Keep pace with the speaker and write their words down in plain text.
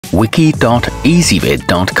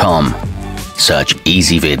wiki.ezvid.com. Search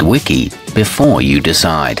Ezvid Wiki before you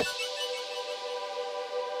decide.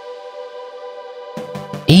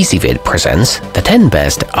 Ezvid presents the 10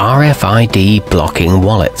 best RFID blocking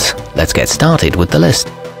wallets. Let's get started with the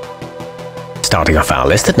list. Starting off our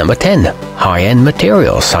list at number 10, high-end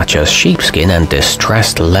materials such as sheepskin and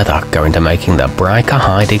distressed leather go into making the Bryker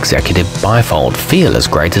Hyde Executive Bifold feel as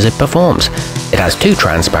great as it performs. It has 2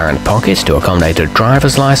 transparent pockets to accommodate a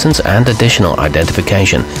driver's license and additional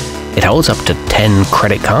identification. It holds up to 10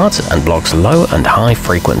 credit cards and blocks low and high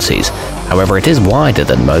frequencies. However, it is wider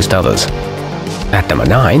than most others. At number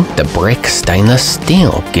 9, the bryk stainless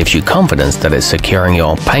steel gives you confidence that it's securing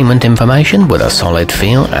your payment information with a solid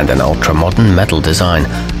feel and an ultra-modern metal design.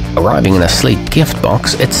 Arriving in a sleek gift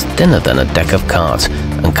box, it's thinner than a deck of cards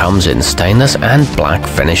and comes in stainless and black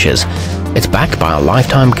finishes. It's backed by a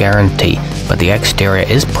lifetime guarantee, but the exterior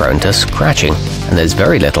is prone to scratching and there's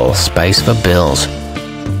very little space for bills.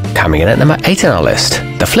 Coming in at number 8 on our list,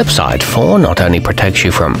 the Flipside 4 not only protects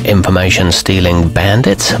you from information-stealing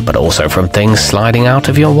bandits, but also from things sliding out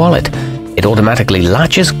of your wallet. It automatically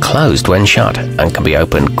latches closed when shut and can be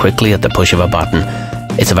opened quickly at the push of a button.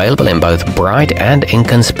 It's available in both bright and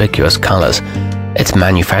inconspicuous colors. It's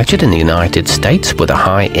manufactured in the United States with a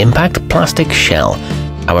high-impact plastic shell.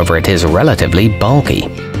 However, it is relatively bulky.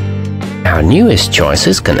 Our newest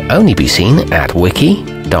choices can only be seen at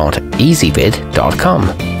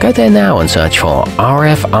wiki.ezvid.com. Go there now and search for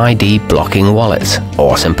RFID blocking wallets,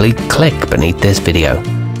 or simply click beneath this video.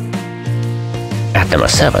 At number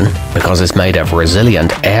 7, because it's made of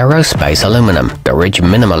resilient aerospace aluminum, the Ridge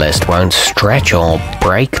Minimalist won't stretch or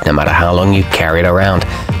break no matter how long you carry it around.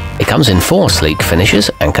 It comes in 4 sleek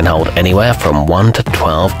finishes and can hold anywhere from 1 to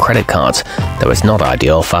 12 credit cards, though it's not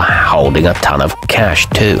ideal for holding a ton of cash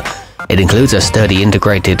too. It includes a sturdy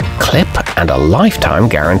integrated clip and a lifetime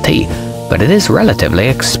guarantee, but it is relatively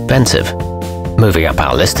expensive. Moving up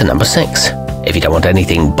our list to number 6. If you don't want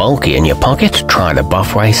anything bulky in your pocket, try the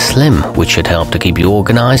Buffway Slim, which should help to keep you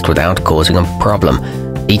organized without causing a problem.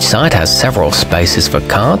 Each side has several spaces for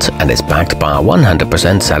cards and is backed by a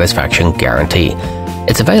 100% satisfaction guarantee.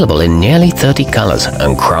 It's available in nearly 30 colors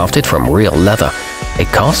and crafted from real leather. It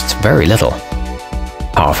costs very little.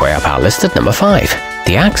 Halfway up our list at number 5.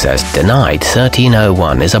 The Access Denied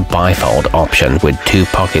 1301 is a bifold option with 2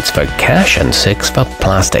 pockets for cash and 6 for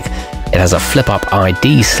plastic. It has a flip-up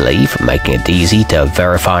ID sleeve, making it easy to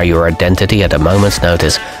verify your identity at a moment's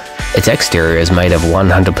notice. Its exterior is made of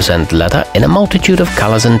 100% leather in a multitude of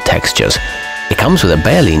colors and textures. It comes with a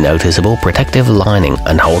barely noticeable protective lining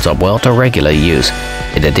and holds up well to regular use.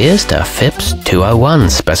 It adheres to FIPS 201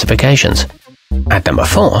 specifications. At number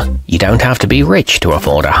 4, you don't have to be rich to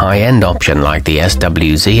afford a high-end option like the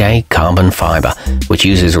swza carbon fiber, which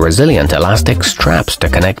uses resilient elastic straps to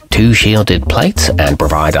connect 2 shielded plates and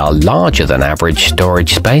provide a larger-than-average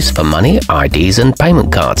storage space for money, IDs, and payment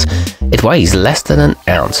cards. It weighs less than an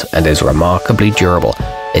ounce and is remarkably durable.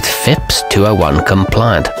 It's FIPS 201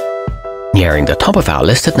 compliant. Nearing the top of our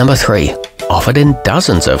list at number 3. Offered in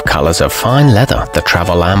dozens of colors of fine leather, the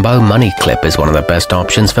travelambo money clip is one of the best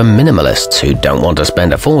options for minimalists who don't want to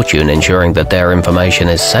spend a fortune ensuring that their information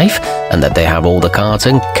is safe and that they have all the cards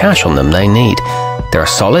and cash on them they need. There are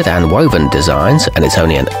solid and woven designs and it's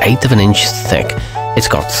only 1/8 of an inch thick. It's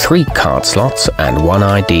got 3 card slots and 1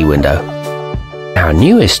 ID window. Our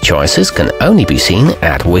newest choices can only be seen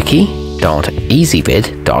at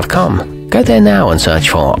wiki.ezvid.com. Go there now and search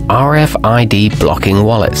for RFID blocking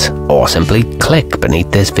wallets, or simply click beneath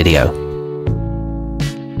this video.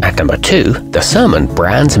 At number 2, the Serman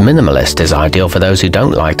brand's Minimalist is ideal for those who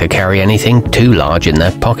don't like to carry anything too large in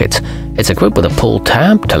their pockets. It's equipped with a pull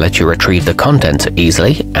tab to let you retrieve the contents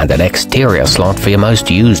easily and an exterior slot for your most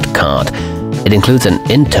used card. It includes an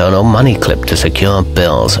internal money clip to secure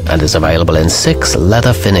bills and is available in 6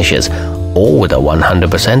 leather finishes, all with a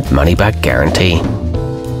 100% money-back guarantee.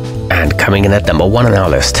 And coming in at number 1 on our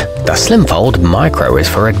list, the Slimfold Micro is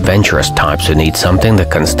for adventurous types who need something that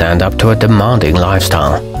can stand up to a demanding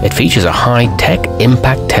lifestyle. It features a high-tech,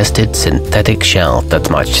 impact-tested synthetic shell that's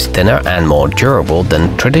much thinner and more durable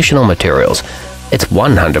than traditional materials. It's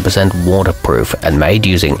 100% waterproof and made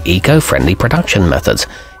using eco-friendly production methods.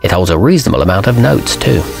 It holds a reasonable amount of notes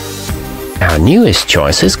too. Our newest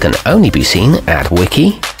choices can only be seen at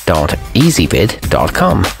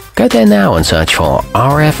wiki.ezvid.com. Go there now and search for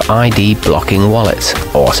RFID blocking wallets,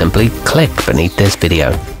 or simply click beneath this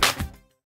video.